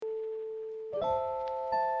Hello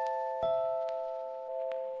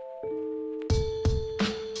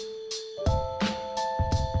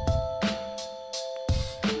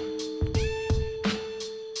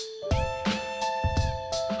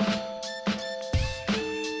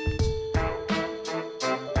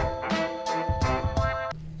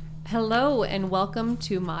and welcome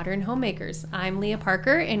to Modern Homemakers. I'm Leah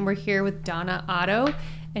Parker and we're here with Donna Otto,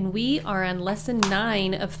 and we are on lesson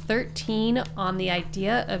 9 of 13 on the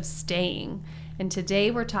idea of staying. And today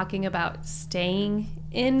we're talking about staying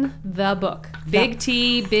in the book. Big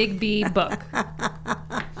T, big B book.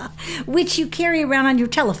 Which you carry around on your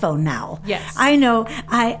telephone now. Yes. I know.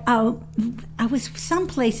 I was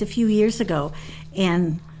someplace a few years ago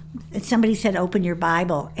and somebody said, open your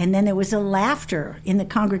Bible. And then there was a laughter in the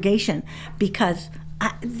congregation because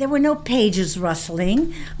there were no pages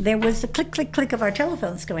rustling. There was the click, click, click of our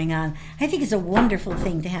telephones going on. I think it's a wonderful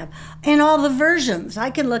thing to have. And all the versions. I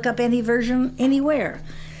can look up any version anywhere.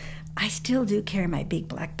 I still do carry my big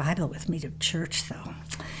black Bible with me to church, though.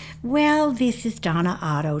 Well, this is Donna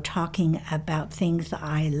Otto talking about things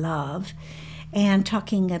I love and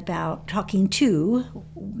talking to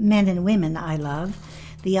men and women I love.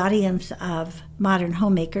 The audience of Modern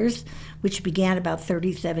Homemakers, which began about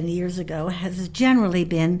 37 years ago, has generally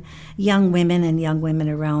been young women and young women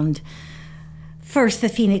around first the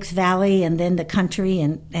Phoenix Valley and then the country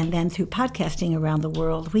and then through podcasting around the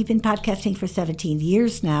world. We've been podcasting for 17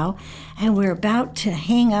 years now, and we're about to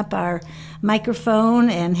hang up our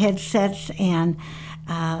microphone and headsets and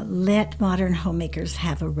let Modern Homemakers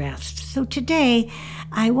have a rest. So today,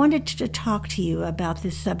 I wanted to talk to you about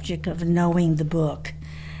this subject of knowing the book.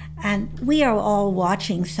 And we are all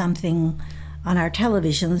watching something on our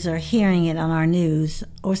televisions or hearing it on our news,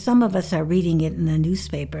 or some of us are reading it in the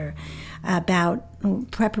newspaper about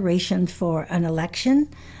preparation for an election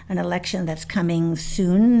that's coming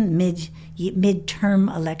soon,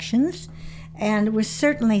 midterm elections. And we're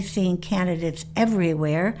certainly seeing candidates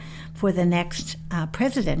everywhere for the next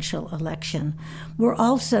presidential election. We're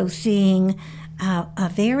also seeing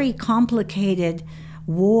a very complicated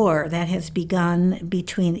war that has begun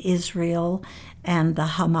between Israel and the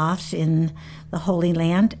Hamas in the Holy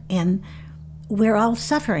Land, and we're all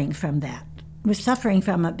suffering from that. We're suffering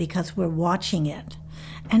from it because we're watching it.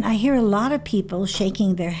 And I hear a lot of people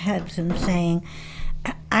shaking their heads and saying,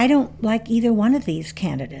 I don't like either one of these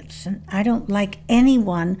candidates, and I don't like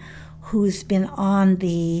anyone who's been on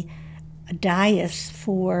the dais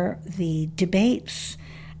for the debates.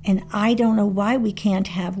 And I don't know why we can't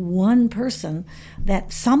have one person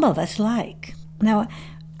that some of us like. Now,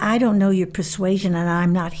 I don't know your persuasion, and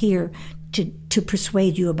I'm not here to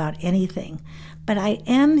persuade you about anything. But I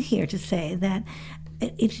am here to say that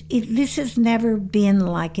this has never been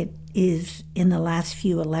like it is in the last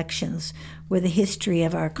few elections, where the history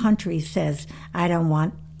of our country says, I don't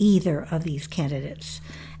want either of these candidates.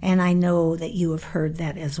 And I know that you have heard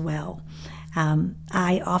that as well.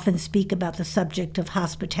 I often speak about the subject of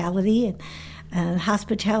hospitality, and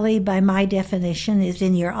hospitality, by my definition, is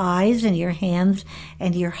in your eyes and your hands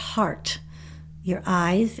and your heart. Your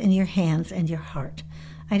eyes and your hands and your heart.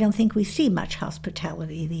 I don't think we see much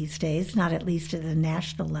hospitality these days, not at least at a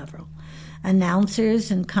national level.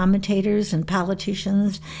 Announcers and commentators and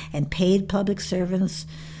politicians and paid public servants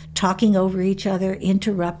talking over each other,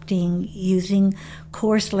 interrupting, using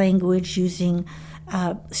coarse language, using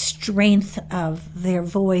strength of their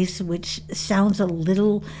voice, which sounds a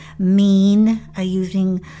little mean,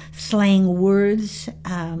 using slang words,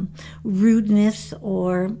 rudeness,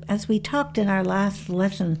 or, as we talked in our last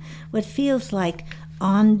lesson, what feels like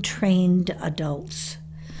untrained adults.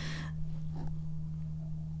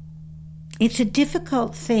 It's a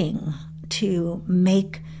difficult thing to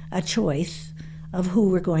make a choice of who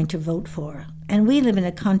we're going to vote for. And we live in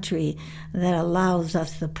a country that allows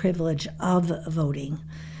us the privilege of voting,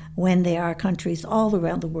 when there are countries all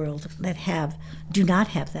around the world that do not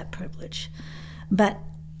have that privilege. But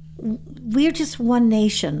we're just one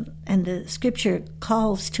nation, and the scripture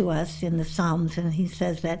calls to us in the Psalms, and he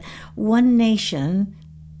says that one nation,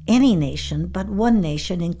 any nation, but one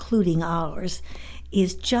nation, including ours,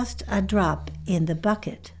 is just a drop in the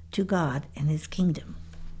bucket to God and his kingdom.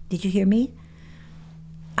 Did you hear me?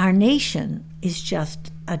 Our nation is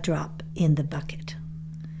just a drop in the bucket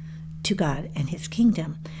to God and his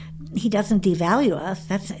kingdom. He doesn't devalue us.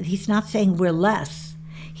 He's not saying we're less.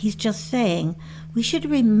 He's just saying we should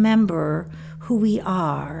remember who we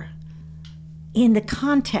are in the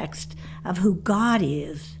context of who God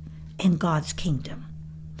is and God's kingdom.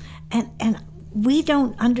 And we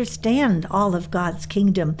don't understand all of God's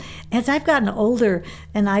kingdom. As I've gotten older,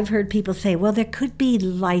 and I've heard people say, well, there could be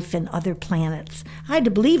life in other planets. I had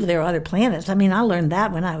to believe there are other planets. I mean, I learned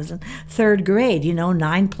that when I was in third grade,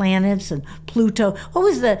 9 planets and Pluto. What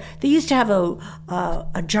was they used to have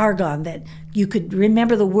a jargon that you could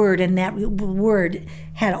remember the word, and that word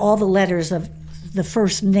had all the letters of the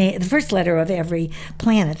first letter of every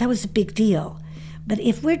planet. That was a big deal. But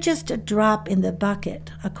if we're just a drop in the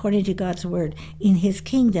bucket, according to God's word, in his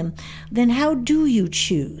kingdom, then how do you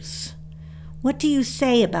choose? What do you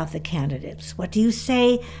say about the candidates? What do you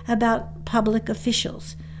say about public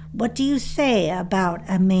officials? What do you say about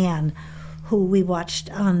a man who we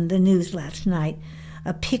watched on the news last night,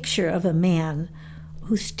 a picture of a man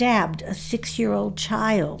who stabbed a 6-year-old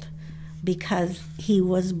child because he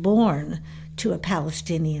was born to a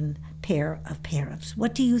Palestinian pair of parents?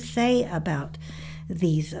 What do you say about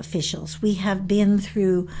these officials? We have been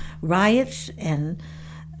through riots and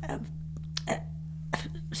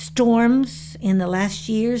storms in the last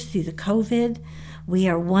years through the COVID. We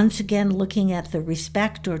are once again looking at the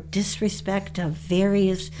respect or disrespect of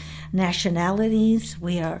various nationalities.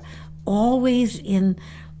 We are always in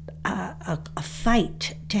a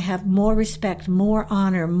fight to have more respect, more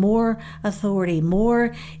honor, more authority,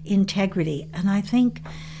 more integrity. And I think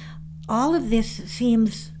all of this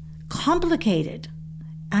seems complicated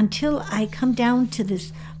until I come down to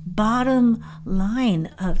this bottom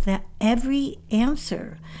line of that every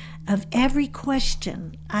answer of every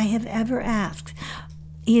question I have ever asked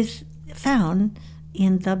is found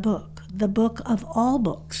in the book of all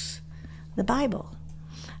books, the Bible.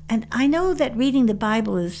 And I know that reading the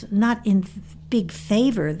Bible is not in big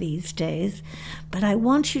favor these days, but I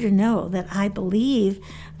want you to know that I believe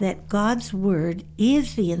that God's word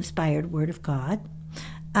is the inspired word of God.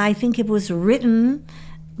 I think it was written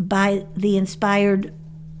by the inspiration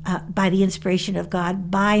of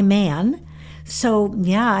God by man. So,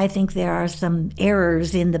 yeah, I think there are some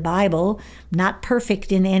errors in the Bible, not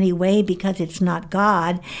perfect in any way because it's not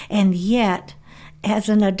God. And yet, as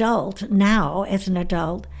an adult,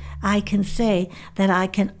 I can say that I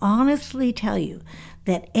can honestly tell you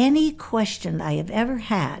that any question I have ever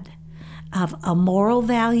had of a moral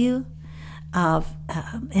value, of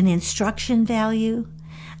an instruction value,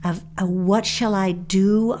 of what shall I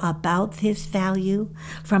do about this value,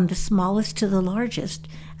 from the smallest to the largest,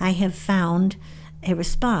 I have found a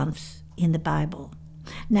response in the Bible.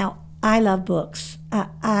 Now, I love books.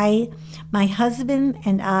 My husband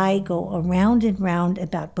and I go around and round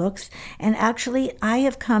about books, and actually I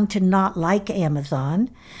have come to not like Amazon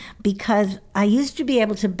because I used to be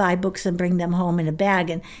able to buy books and bring them home in a bag,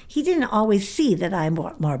 and he didn't always see that I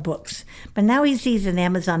want more books. But now he sees an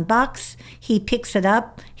Amazon box, he picks it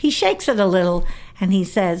up, he shakes it a little, and he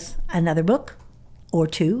says, another book or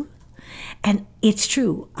two. And it's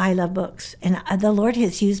true, I love books. And the Lord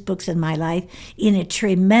has used books in my life in a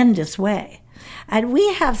tremendous way. And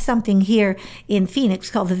we have something here in Phoenix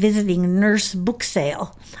called the Visiting Nurse Book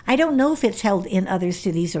Sale. I don't know if it's held in other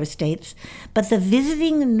cities or states, but the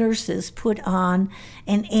visiting nurses put on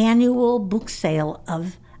an annual book sale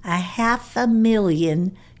of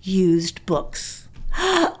 500,000 used books.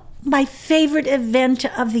 My favorite event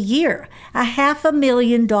of the year,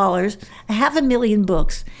 $500,000, 500,000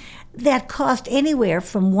 books that cost anywhere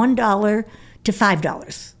from $1 to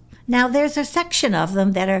 $5. Now, there's a section of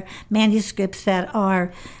them that are manuscripts that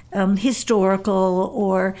are historical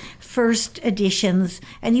or first editions,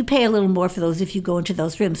 and you pay a little more for those if you go into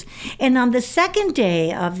those rooms. And on the second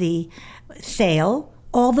day of the sale,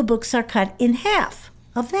 all the books are cut in half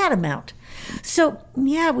of that amount. So,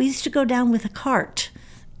 yeah, we used to go down with a cart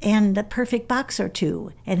and a perfect box or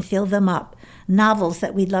two and fill them up. Novels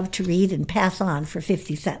that we'd love to read and pass on for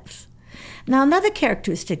 50 cents. Now, another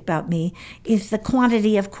characteristic about me is the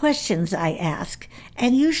quantity of questions I ask,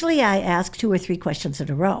 and usually I ask 2 or 3 questions in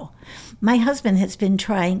a row. My husband has been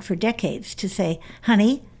trying for decades to say,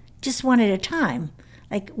 honey, just one at a time.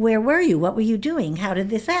 Like, where were you? What were you doing? How did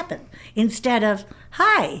this happen? Instead of,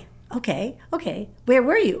 hi, okay, where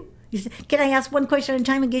were you? You say, can I ask one question at a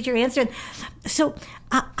time and get your answer? So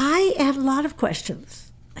I have a lot of questions.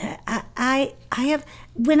 I have,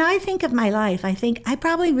 when I think of my life, I think I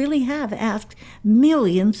probably really have asked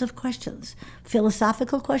millions of questions,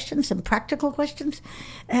 philosophical questions and practical questions.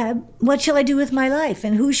 What shall I do with my life?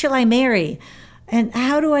 And who shall I marry? And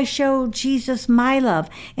how do I show Jesus my love?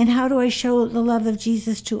 And how do I show the love of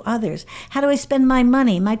Jesus to others? How do I spend my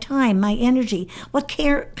money, my time, my energy? What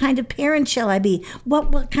kind of parent shall I be?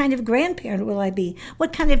 What kind of grandparent will I be?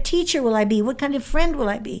 What kind of teacher will I be? What kind of friend will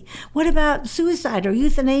I be? What about suicide or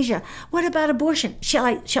euthanasia? What about abortion? Shall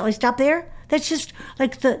I stop there? That's just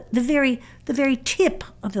like the very tip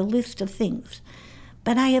of the list of things.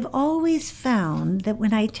 But I have always found that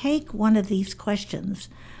when I take one of these questions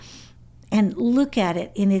and look at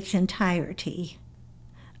it in its entirety,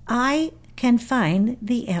 I can find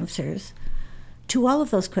the answers to all of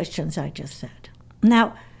those questions I just said.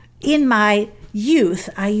 Now, in my youth,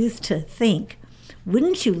 I used to think,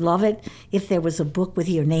 wouldn't you love it if there was a book with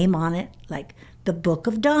your name on it, like the Book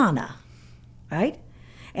of Donna, right?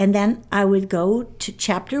 And then I would go to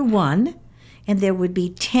chapter 1, and there would be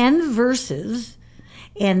 10 verses,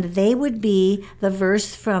 and they would be the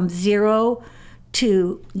verse from 0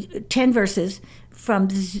 to 10 verses, from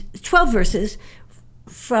 12 verses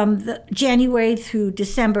from the January through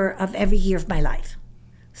December of every year of my life.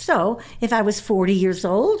 So if I was 40 years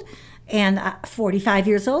old and 45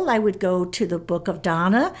 years old, I would go to the Book of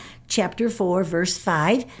Donna, chapter 4, verse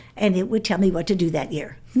 5, and it would tell me what to do that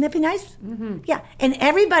year. Wouldn't that be nice? Mm-hmm. Yeah, and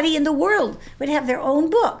everybody in the world would have their own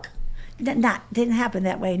book. Didn't happen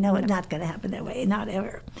that way. No, it's not going to happen that way, not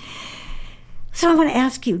ever. So I want to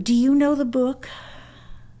ask you, do you know the book?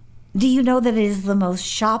 Do you know that it is the most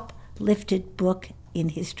shoplifted book in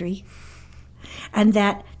history? And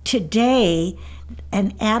that today,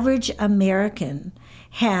 an average American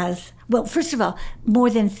has, well, first of all, more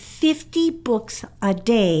than 50 books a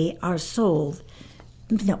day are sold.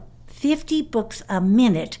 No, 50 books a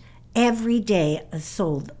minute every day are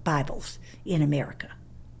sold Bibles in America.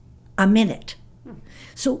 A minute.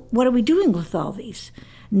 So what are we doing with all these?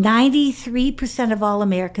 93% of all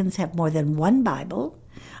Americans have more than one Bible.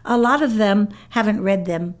 A lot of them haven't read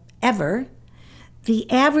them ever. The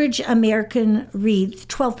average American reads,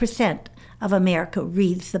 12% of America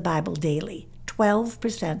reads the Bible daily.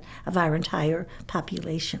 12% of our entire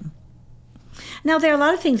population. Now, there are a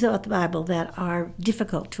lot of things about the Bible that are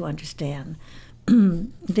difficult to understand.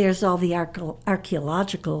 There's all the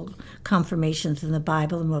archaeological confirmations in the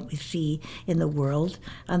Bible and what we see in the world.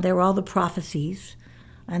 And there are all the prophecies.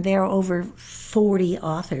 And there are over 40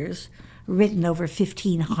 authors written over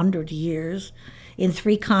 1,500 years in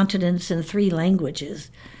 3 continents and 3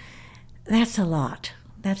 languages. That's a lot.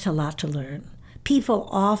 That's a lot to learn. People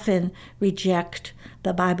often reject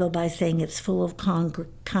the Bible by saying it's full of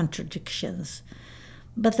contradictions.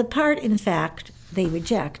 But the part, in fact, they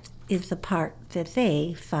reject is the part that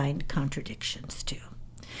they find contradictions to.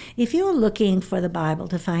 If you're looking for the Bible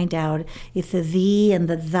to find out if the thee and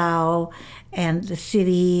the thou and the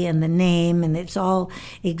city and the name and it's all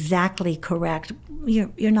exactly correct,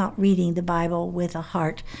 you're not reading the Bible with a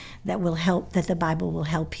heart that will help, that the Bible will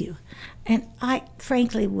help you. And I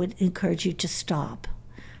frankly would encourage you to stop.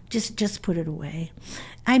 Just put it away.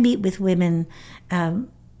 I meet with women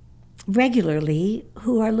regularly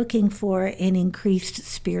who are looking for an increased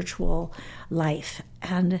spiritual life.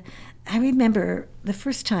 And I remember the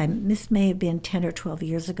first time, this may have been 10 or 12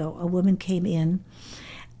 years ago, a woman came in.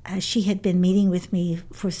 She had been meeting with me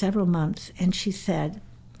for several months, and she said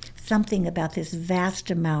something about this vast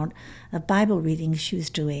amount of Bible reading she was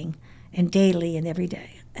doing, and daily and every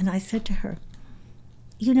day. And I said to her,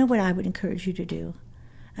 you know what I would encourage you to do?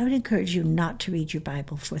 I would encourage you not to read your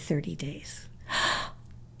Bible for 30 days.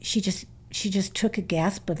 She just took a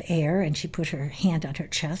gasp of air and she put her hand on her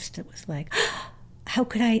chest. It was like, how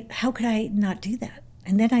could I not do that?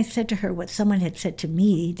 And then I said to her what someone had said to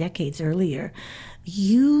me decades earlier.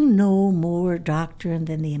 You know more doctrine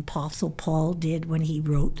than the Apostle Paul did when he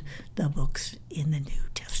wrote the books in the New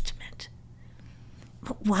Testament.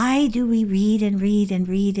 But why do we read and read and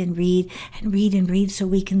read and read and read and read so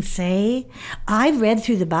we can say, I've read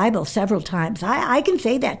through the Bible several times. I can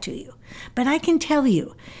say that to you. But I can tell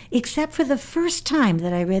you, except for the first time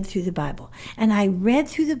that I read through the Bible, and I read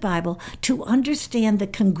through the Bible to understand the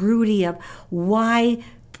congruity of why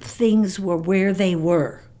things were where they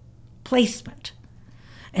were, placement,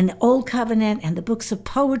 and the Old Covenant and the books of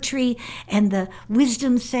poetry and the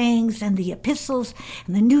wisdom sayings and the epistles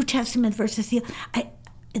and the New Testament verses.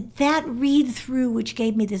 That read-through, which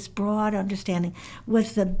gave me this broad understanding,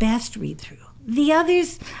 was the best read-through. The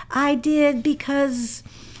others I did because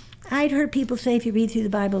I'd heard people say if you read through the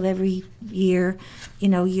Bible every year,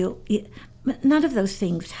 none of those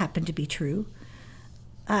things happen to be true.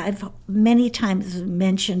 I've many times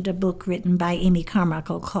mentioned a book written by Amy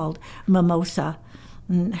Carmichael called Mimosa.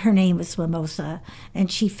 Her name was Mimosa, and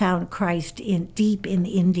she found Christ deep in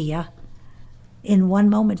India in one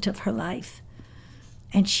moment of her life.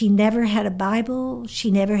 And she never had a Bible.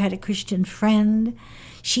 She never had a Christian friend.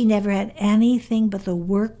 She never had anything but the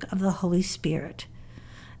work of the Holy Spirit.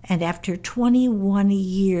 And after 21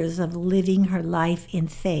 years of living her life in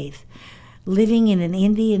faith, living in an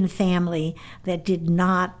Indian family that did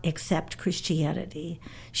not accept Christianity.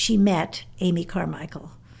 She met Amy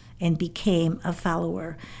Carmichael and became a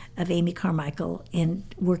follower of Amy Carmichael in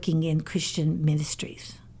working in Christian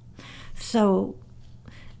ministries. So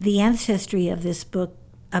the ancestry of this book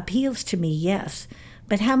appeals to me, yes,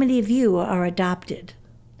 but how many of you are adopted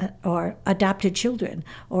or adopted children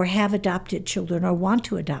or have adopted children or want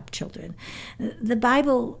to adopt children? The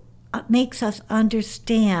Bible makes us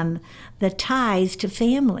understand the ties to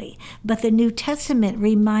family, but the New Testament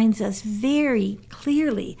reminds us very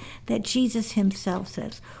clearly that Jesus himself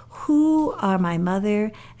says, "Who are my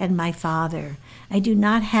mother and my father?" I do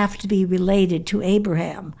not have to be related to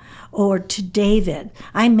Abraham or to David.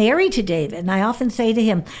 I'm married to David, and I often say to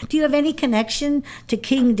him, "Do you have any connection to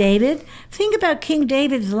King David?" Think about King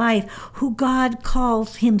David's life, who God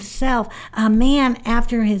calls himself a man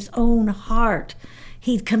after his own heart.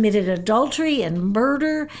 He'd committed adultery and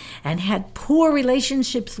murder and had poor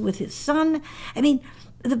relationships with his son. I mean,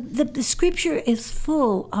 the scripture is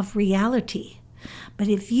full of reality. But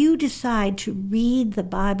if you decide to read the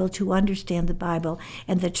Bible, to understand the Bible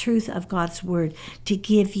and the truth of God's word, to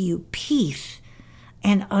give you peace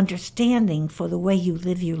and understanding for the way you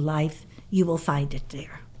live your life, you will find it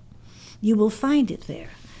there. You will find it there.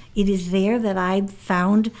 It is there that I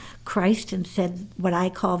found Christ and said what I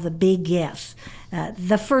call the big yes.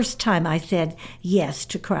 The first time I said yes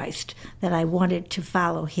to Christ, that I wanted to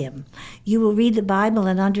follow him. You will read the Bible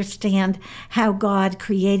and understand how God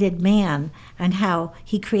created man and how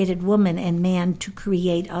he created woman and man to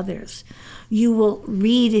create others. You will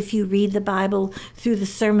read, if you read the Bible, through the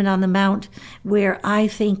Sermon on the Mount, where I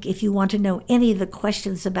think if you want to know any of the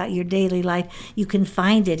questions about your daily life, you can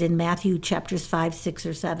find it in Matthew chapters 5, 6,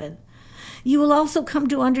 or 7. You will also come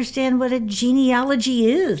to understand what a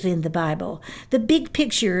genealogy is in the Bible. The big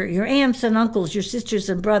picture, your aunts and uncles, your sisters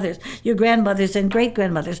and brothers, your grandmothers and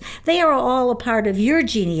great-grandmothers, they are all a part of your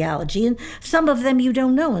genealogy, and some of them you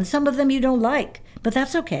don't know, and some of them you don't like, but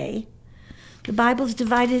that's okay. The Bible's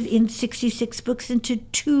divided in 66 books into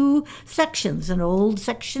two sections, an old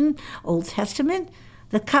section, Old Testament,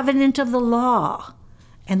 the covenant of the law,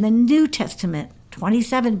 and the New Testament,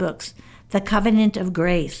 27 books, the covenant of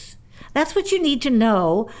grace. That's what you need to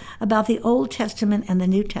know about the Old Testament and the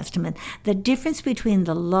New Testament, the difference between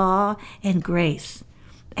the law and grace.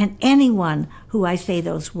 And anyone who I say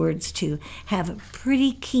those words to have a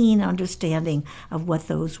pretty keen understanding of what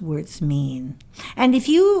those words mean. And if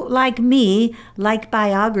you, like me, like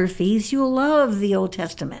biographies, you'll love the Old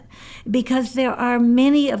Testament, because there are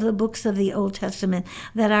many of the books of the Old Testament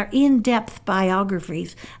that are in-depth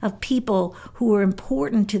biographies of people who were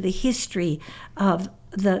important to the history of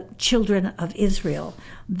the children of Israel,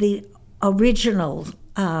 the original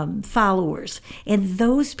followers. And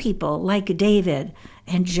those people, like David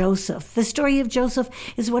and Joseph. The story of Joseph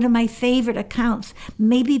is one of my favorite accounts,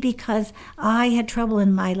 maybe because I had trouble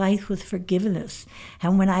in my life with forgiveness.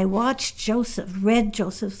 And when I watched Joseph, read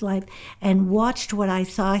Joseph's life, and watched what I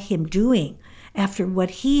saw him doing after what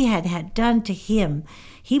he had done to him,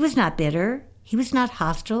 he was not bitter. He was not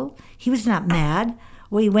hostile. He was not mad.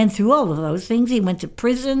 Well, he went through all of those things. He went to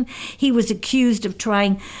prison. He was accused of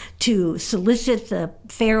trying to solicit the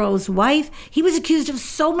Pharaoh's wife. He was accused of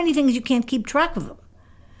so many things you can't keep track of them.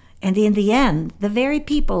 And in the end, the very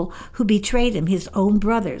people who betrayed him, his own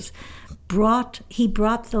brothers, he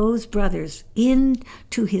brought those brothers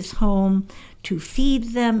into his home to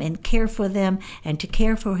feed them and care for them and to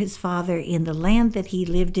care for his father in the land that he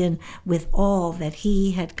lived in with all that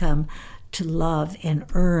he had come to love and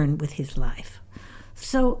earn with his life.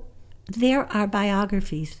 So there are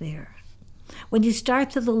biographies there. When you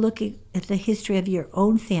start to look at the history of your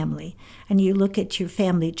own family and you look at your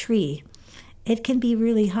family tree, it can be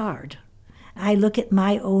really hard. I look at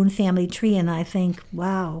my own family tree and I think,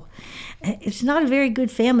 wow, it's not a very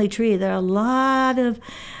good family tree. There are a lot of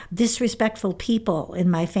disrespectful people in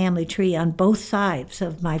my family tree on both sides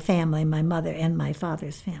of my family, my mother and my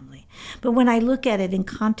father's family. But when I look at it in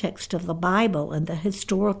context of the Bible and the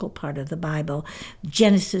historical part of the Bible,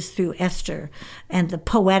 Genesis through Esther, and the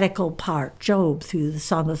poetical part, Job through the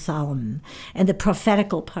Song of Solomon, and the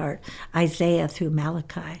prophetical part, Isaiah through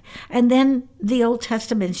Malachi. And then the Old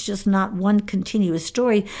Testament is just not one continuous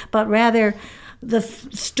story, but rather the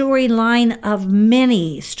storyline of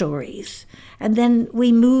many stories. And then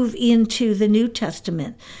we move into the New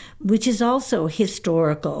Testament, which is also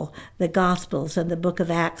historical, the Gospels and the book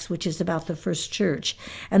of Acts, which is about the first church.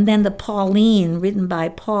 And then the Pauline, written by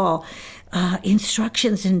Paul,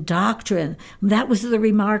 instructions in doctrine. That was the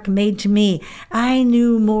remark made to me. I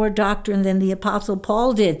knew more doctrine than the Apostle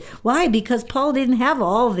Paul did. Why? Because Paul didn't have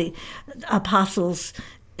all the apostles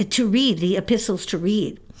to read, the epistles to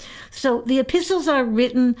read. So the epistles are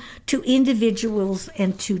written to individuals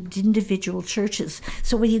and to individual churches.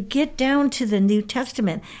 So when you get down to the New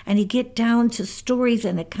Testament and you get down to stories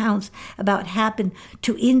and accounts about happened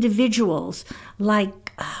to individuals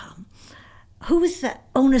like who was that?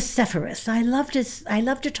 Onesiphorus. I love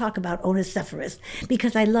to talk about Onesiphorus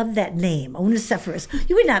because I love that name, Onesiphorus.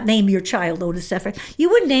 You would not name your child Onesiphorus. You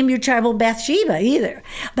wouldn't name your child Bathsheba either.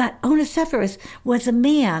 But Onesiphorus was a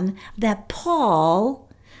man that Paul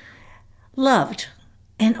loved.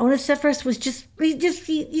 And Onesiphorus was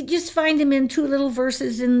you just find him in 2 little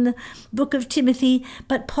verses in the book of Timothy.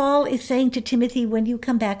 But Paul is saying to Timothy, when you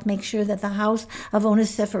come back, make sure that the house of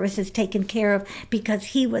Onesiphorus is taken care of because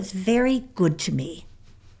he was very good to me.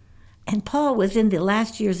 And Paul was in the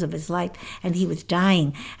last years of his life and he was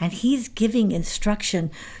dying. And he's giving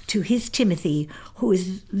instruction to his Timothy, who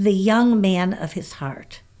is the young man of his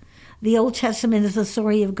heart. The Old Testament is the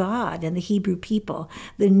story of God and the Hebrew people.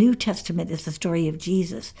 The New Testament is the story of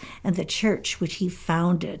Jesus and the church which he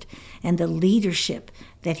founded and the leadership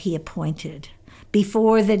that he appointed.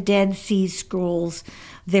 Before the Dead Sea Scrolls,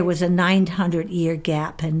 there was a 900-year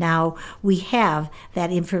gap, and now we have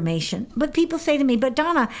that information. But people say to me, but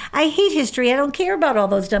Donna, I hate history. I don't care about all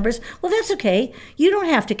those numbers. Well, that's okay. You don't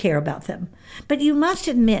have to care about them. But you must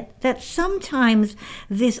admit that sometimes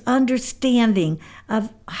this understanding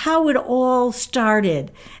of how it all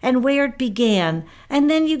started and where it began, and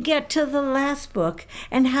then you get to the last book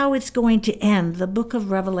and how it's going to end, the book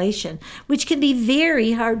of Revelation, which can be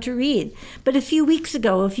very hard to read. But a few weeks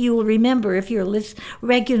ago, if you will remember, if you're a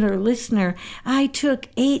regular listener, I took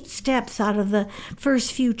 8 steps out of the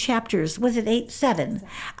first few chapters. Was it 8? 7.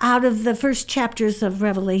 Out of the first chapters of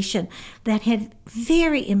Revelation that had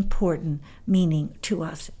very important meaning to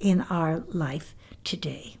us in our life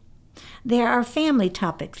today. There are family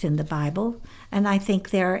topics in the Bible, and I think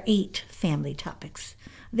there are 8 family topics.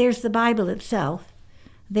 There's the Bible itself.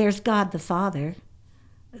 There's God the Father.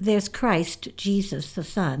 There's Christ, Jesus the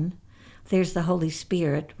Son. There's the Holy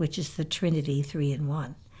Spirit, which is the Trinity, 3 in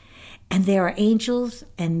 1. And there are angels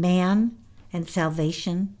and man and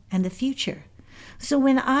salvation and the future. So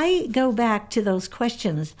when I go back to those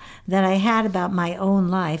questions that I had about my own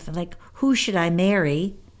life, like who should I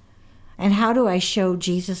marry and how do I show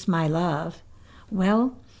Jesus my love?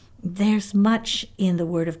 Well, there's much in the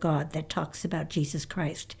Word of God that talks about Jesus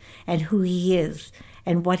Christ and who he is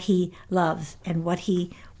and what he loves and what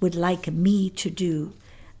he would like me to do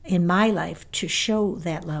in my life to show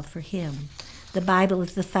that love for him. The Bible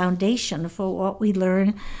is the foundation for what we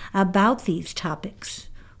learn about these topics.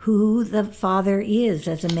 Who the Father is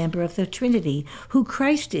as a member of the Trinity, who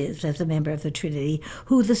Christ is as a member of the Trinity,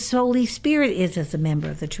 who the Holy Spirit is as a member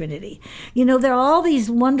of the Trinity. You know, there are all these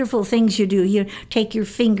wonderful things you do. You take your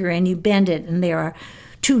finger and you bend it, and there are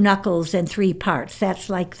 2 knuckles and 3 parts. That's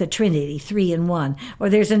like the Trinity, 3 in 1. Or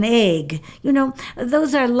there's an egg. You know,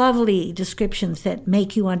 those are lovely descriptions that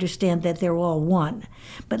make you understand that they're all one.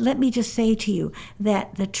 But let me just say to you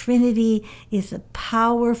that the Trinity is a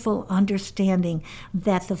powerful understanding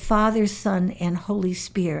that the Father, Son, and Holy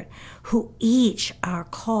Spirit, who each are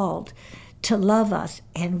called to love us,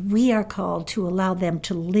 and we are called to allow them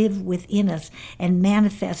to live within us and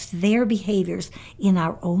manifest their behaviors in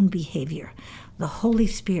our own behavior. The Holy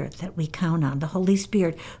Spirit that we count on, the Holy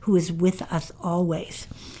Spirit who is with us always.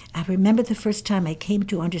 I remember the first time I came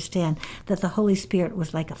to understand that the Holy Spirit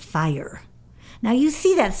was like a fire. Now you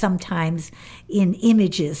see that sometimes in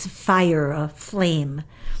images, fire, a flame.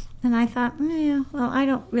 And I thought, I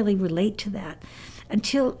don't really relate to that.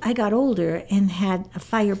 Until I got older and had a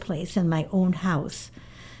fireplace in my own house.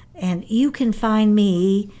 And you can find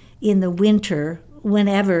me in the winter,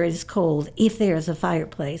 whenever it's cold, if there's a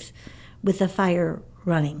fireplace, with the fire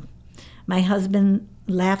running. My husband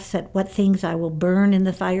laughs at what things I will burn in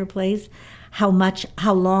the fireplace, how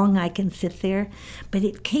long I can sit there. But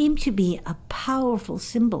it came to be a powerful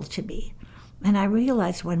symbol to me. And I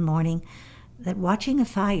realized one morning that watching a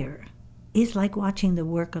fire is like watching the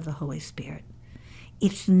work of the Holy Spirit.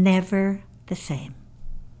 It's never the same.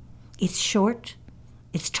 It's short,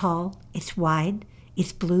 it's tall, it's wide,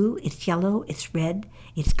 it's blue, it's yellow, it's red,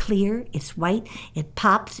 it's clear, it's white, it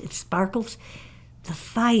pops, it sparkles. The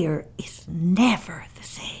fire is never the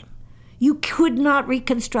same. You could not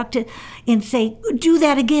reconstruct it and say, do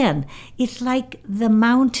that again. It's like the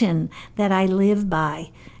mountain that I live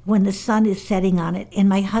by when the sun is setting on it. And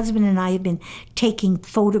my husband and I have been taking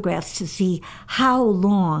photographs to see how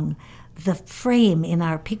long the frame in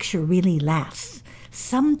our picture really lasts.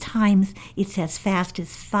 Sometimes it's as fast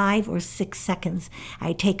as 5 or 6 seconds.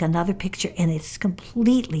 I take another picture and it's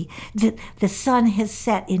completely, the sun has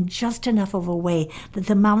set in just enough of a way that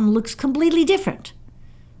the mountain looks completely different.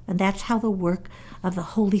 And that's how the work of the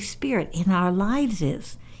Holy Spirit in our lives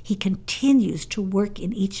is. He continues to work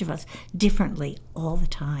in each of us differently all the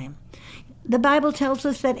time. The Bible tells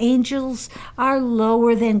us that angels are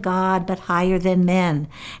lower than God but higher than men,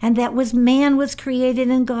 and that man was created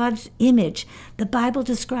in God's image. The Bible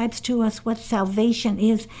describes to us what salvation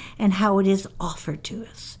is and how it is offered to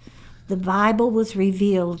us. The Bible was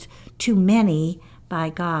revealed to many by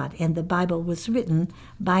God, and the Bible was written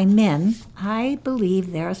by men. I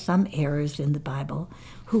believe there are some errors in the Bible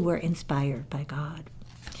who were inspired by God.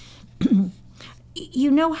 You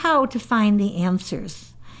know how to find the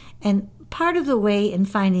answers, and part of the way in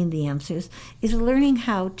finding the answers is learning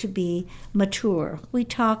how to be mature. We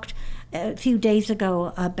talked a few days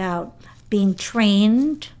ago about being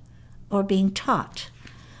trained or being taught.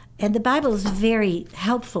 And the Bible is very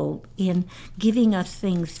helpful in giving us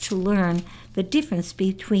things to learn the difference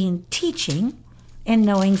between teaching and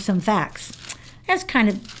knowing some facts. That's kind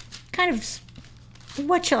of,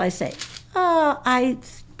 what shall I say? I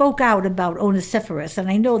spoke out about Onesiphorus, and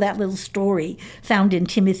I know that little story found in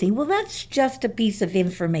Timothy. Well, that's just a piece of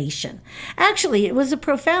information. Actually, it was a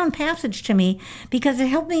profound passage to me because it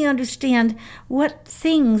helped me understand what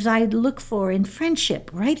things I'd look for in friendship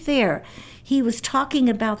right there. He was talking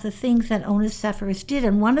about the things that Onesiphorus did,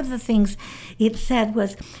 and one of the things it said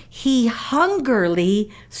was, he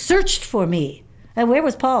hungrily searched for me. And where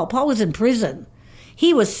was Paul? Paul was in prison.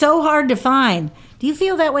 He was so hard to find. Do you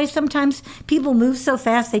feel that way sometimes? People move so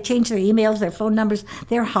fast, they change their emails, their phone numbers,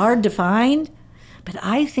 they're hard to find. But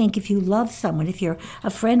I think if you love someone, if you're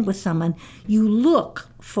a friend with someone, you look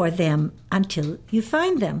for them until you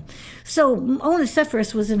find them. So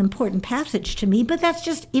Onesiphorus was an important passage to me, but that's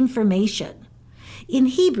just information. In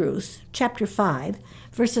Hebrews chapter 5,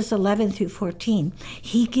 verses 11 through 14,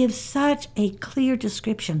 he gives such a clear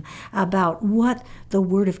description about what the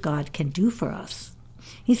Word of God can do for us.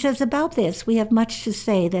 He says, about this, we have much to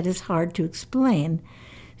say that is hard to explain,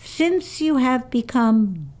 since you have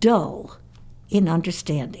become dull in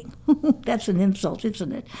understanding. That's an insult,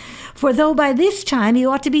 isn't it? For though by this time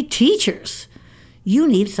you ought to be teachers, you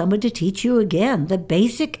need someone to teach you again the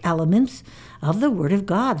basic elements of the Word of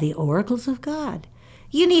God, the oracles of God.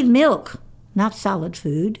 You need milk, not solid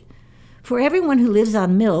food. For everyone who lives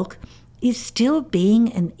on milk is still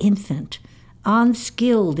being an infant,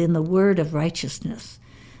 unskilled in the word of righteousness.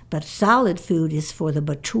 But solid food is for the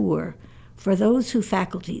mature, for those whose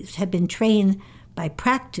faculties have been trained by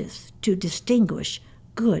practice to distinguish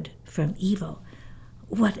good from evil.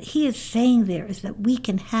 What he is saying there is that we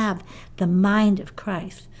can have the mind of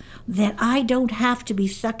Christ, that I don't have to be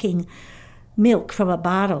sucking milk from a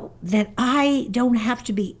bottle, that I don't have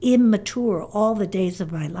to be immature all the days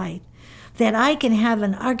of my life, that I can have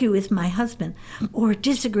an argue with my husband or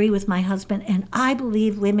disagree with my husband. And I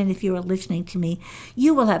believe, women, if you are listening to me,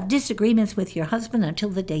 you will have disagreements with your husband until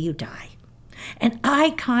the day you die. And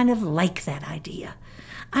I kind of like that idea.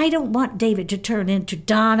 I don't want David to turn into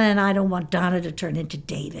Donna, and I don't want Donna to turn into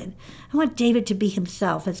David. I want David to be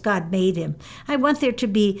himself as God made him. I want there to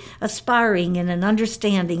be a sparring and an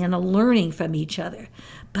understanding and a learning from each other,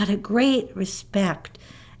 but a great respect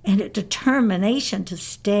and a determination to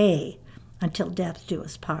stay until death do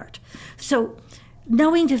us part. So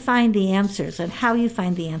knowing to find the answers and how you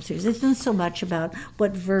find the answers isn't so much about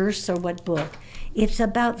what verse or what book. It's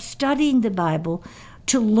about studying the Bible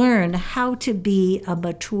to learn how to be a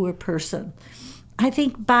mature person. I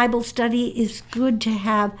think Bible study is good to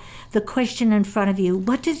have the question in front of you,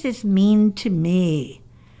 what does this mean to me?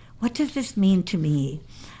 What does this mean to me?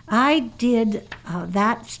 I did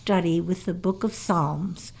that study with the book of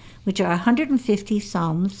Psalms, which are 150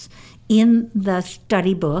 Psalms in the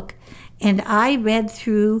study book, and I read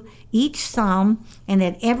through each psalm, and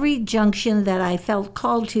at every junction that I felt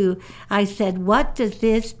called to, I said, what does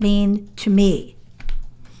this mean to me?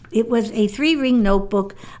 It was a 3-ring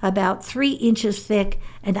notebook about 3 inches thick,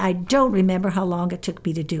 and I don't remember how long it took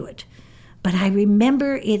me to do it. But I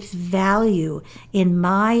remember its value in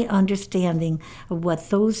my understanding of what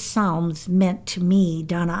those psalms meant to me,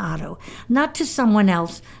 Donna Otto. Not to someone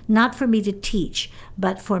else, not for me to teach,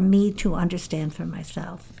 but for me to understand for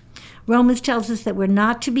myself. Romans tells us that we're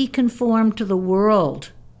not to be conformed to the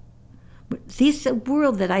world. This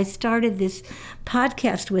world that I started this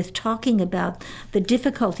podcast with, talking about the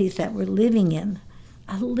difficulties that we're living in.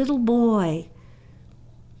 A little boy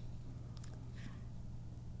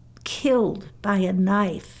killed by a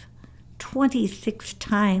knife, 26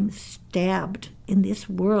 times stabbed in this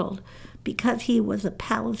world because he was a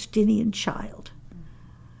Palestinian child.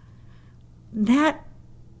 That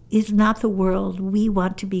is not the world we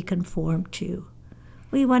want to be conformed to.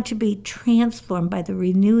 We want to be transformed by the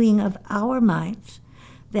renewing of our minds,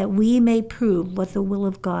 that we may prove what the will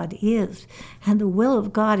of God is. And the will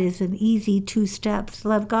of God is an easy 2 steps: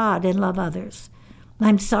 love God and love others.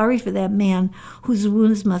 I'm sorry for that man whose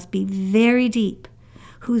wounds must be very deep,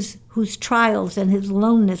 whose trials and his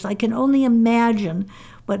loneliness. I can only imagine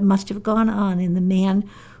what must have gone on in the man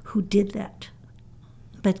who did that.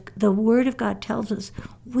 But the Word of God tells us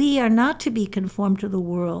we are not to be conformed to the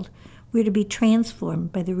world. We're to be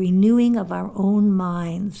transformed by the renewing of our own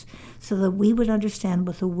minds so that we would understand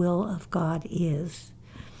what the will of God is.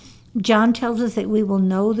 John tells us that we will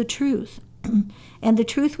know the truth, and the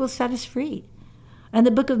truth will set us free. And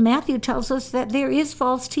the book of Matthew tells us that there is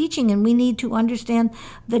false teaching, and we need to understand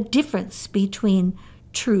the difference between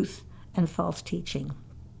truth and false teaching.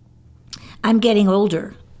 I'm getting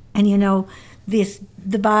older, and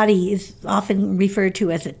the body is often referred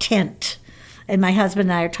to as a tent. And my husband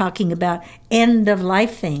and I are talking about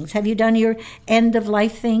end-of-life things. Have you done your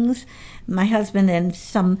end-of-life things? My husband and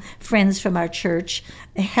some friends from our church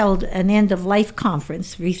held an end-of-life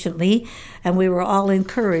conference recently, and we were all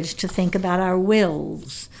encouraged to think about our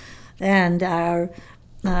wills and our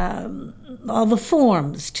all the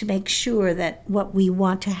forms to make sure that what we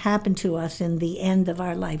want to happen to us in the end of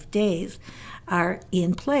our life days are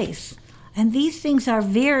in place. And these things are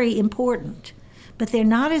very important. But they're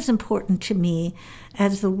not as important to me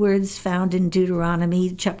as the words found in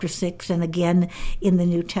Deuteronomy chapter 6 and again in the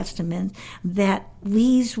New Testament, that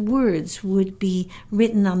these words would be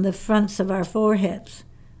written on the fronts of our foreheads,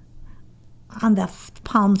 on the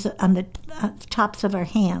palms, on the tops of our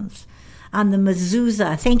hands, on the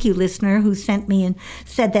mezuzah. Thank you, listener, who sent me and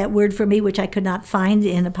said that word for me, which I could not find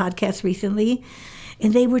in a podcast recently.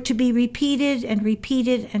 And they were to be repeated and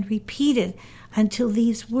repeated and repeated until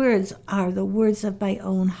these words are the words of my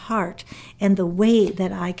own heart and the way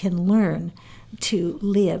that I can learn to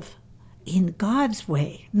live in God's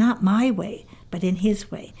way, not my way, but in His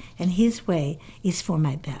way. And His way is for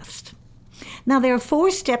my best. Now, there are 4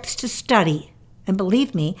 steps to study. And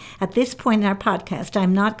believe me, at this point in our podcast,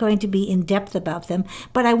 I'm not going to be in depth about them,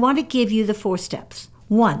 but I want to give you the 4 steps.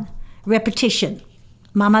 1, repetition.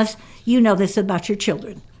 Mamas, you know this about your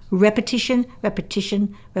children. Repetition,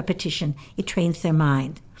 repetition, repetition. It trains their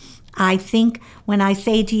mind. I think when I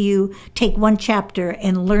say to you, take 1 chapter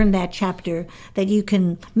and learn that chapter, that you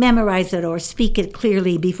can memorize it or speak it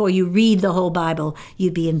clearly before you read the whole Bible,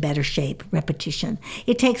 you'd be in better shape. Repetition.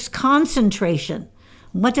 It takes concentration.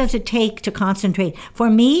 What does it take to concentrate? For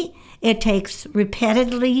me, it takes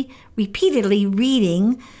repeatedly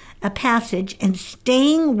reading a passage and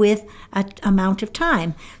staying with an amount of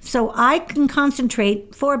time. So I can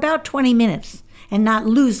concentrate for about 20 minutes and not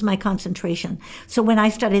lose my concentration. So when I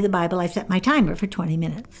study the Bible, I set my timer for 20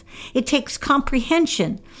 minutes. It takes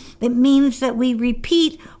comprehension. It means that we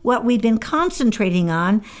repeat what we've been concentrating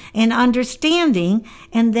on and understanding,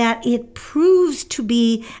 and that it proves to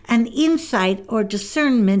be an insight or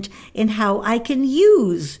discernment in how I can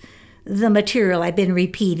use the material I've been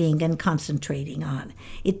repeating and concentrating on.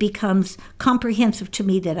 It becomes comprehensive to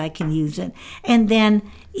me that I can use it. And then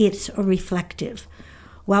it's reflective.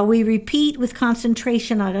 While we repeat with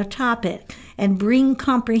concentration on a topic and bring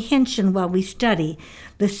comprehension while we study,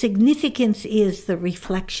 the significance is the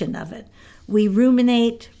reflection of it. We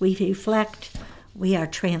ruminate, we reflect, we are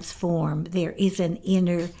transformed. There is an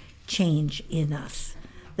inner change in us.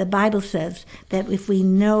 The Bible says that if we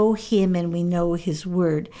know Him and we know His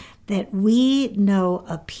Word, that we know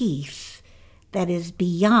a peace that is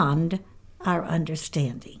beyond our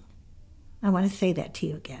understanding. I want to say that to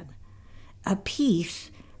you again. A peace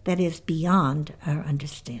that is beyond our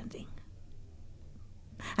understanding.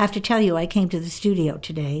 I have to tell you, I came to the studio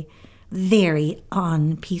today very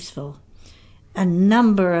unpeaceful. A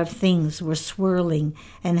number of things were swirling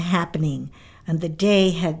and happening, and the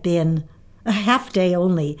day had been a half day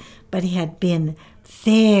only, but it had been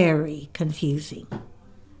very confusing,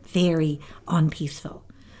 very unpeaceful.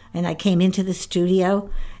 And I came into the studio,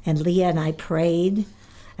 and Leah and I prayed,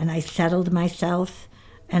 and I settled myself,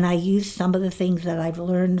 and I used some of the things that I've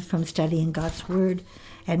learned from studying God's Word,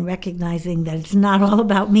 and recognizing that it's not all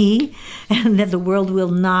about me and that the world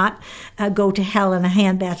will not go to hell in a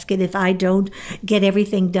handbasket if I don't get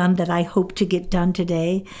everything done that I hope to get done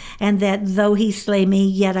today, and that though he slay me,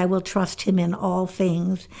 yet I will trust him in all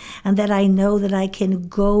things, and that I know that I can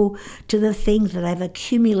go to the things that I've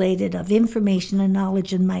accumulated of information and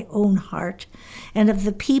knowledge in my own heart, and of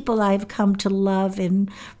the people I've come to love and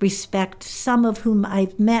respect, some of whom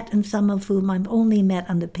I've met and some of whom I've only met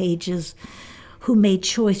on the pages, who made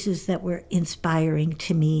choices that were inspiring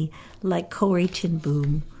to me, like Corrie ten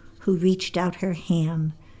Boom, who reached out her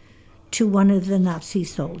hand to one of the Nazi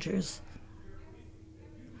soldiers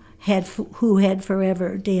who had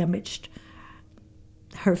forever damaged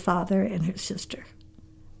her father and her sister.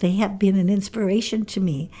 They have been an inspiration to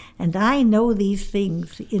me, and I know these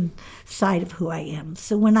things inside of who I am.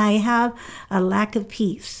 So when I have a lack of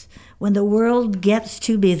peace, when the world gets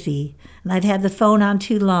too busy, and I've had the phone on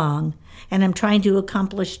too long, and I'm trying to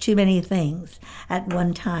accomplish too many things at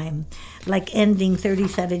one time, like ending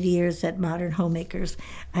 37 years at Modern Homemakers,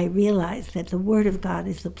 I realize that the Word of God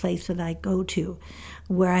is the place that I go to,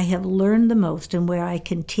 where I have learned the most and where I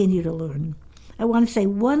continue to learn. I want to say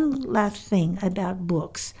one last thing about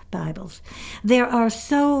books, Bibles. There are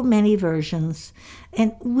so many versions,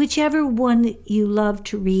 and whichever one you love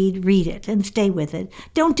to read, read it and stay with it.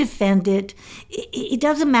 Don't defend it. It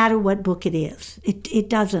doesn't matter what book it is. It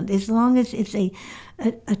doesn't. As long as it's a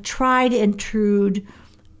tried and true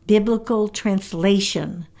biblical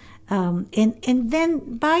translation. And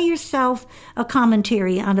then buy yourself a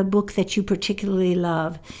commentary on a book that you particularly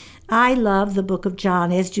love. I love the book of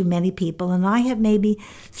John, as do many people, and I have maybe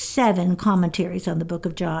 7 commentaries on the book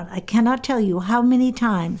of John. I cannot tell you how many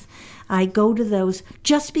times I go to those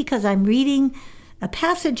just because I'm reading a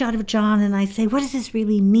passage out of John and I say, what does this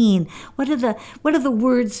really mean? What do the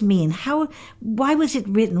words mean? Why was it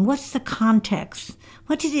written? What's the context?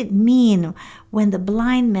 What did it mean when the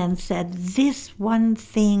blind men said, this one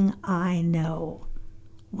thing I know?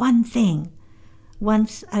 One thing.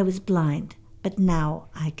 Once I was blind, but now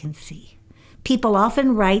I can see. People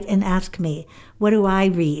often write and ask me, what do I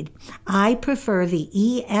read? I prefer the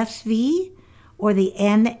ESV or the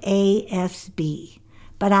NASB,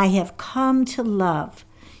 but I have come to love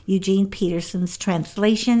Eugene Peterson's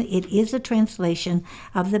translation. It is a translation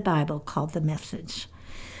of the Bible called The Message.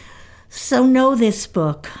 So know this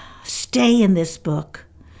book. Stay in this book.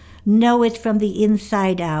 Know it from the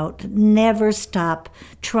inside out. Never stop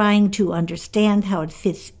trying to understand how it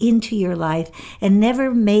fits into your life, and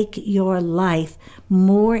never make your life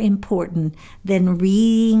more important than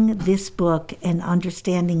reading this book and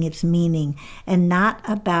understanding its meaning, and not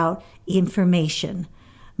about information,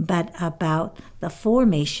 but about the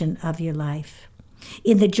formation of your life.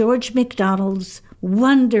 In the George MacDonald's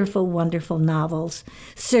wonderful, wonderful novels,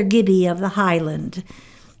 Sir Gibbie of the Highland's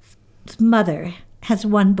mother has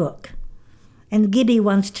one book, and Gibbie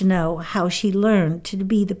wants to know how she learned to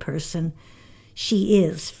be the person she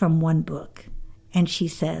is from one book. And she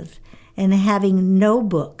says, and having no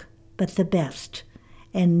book but the best,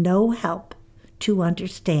 and no help to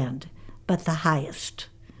understand but the highest.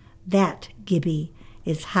 That, Gibbie,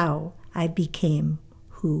 is how I became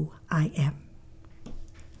who I am.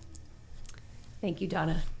 Thank you,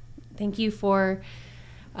 Donna. Thank you for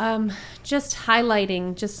just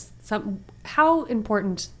highlighting how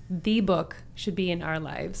important the book should be in our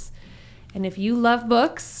lives. And if you love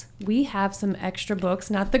books, we have some extra books,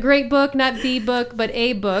 not the great book, not the book, but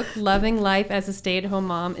a book, Loving Life as a Stay-at-Home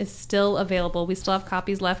Mom, is still available. We still have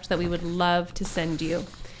copies left that we would love to send you.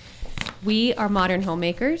 We are Modern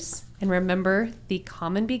Homemakers, and remember, the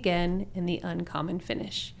common begin and the uncommon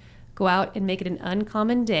finish. Go out and make it an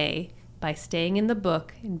uncommon day by staying in the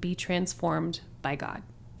book and be transformed by God.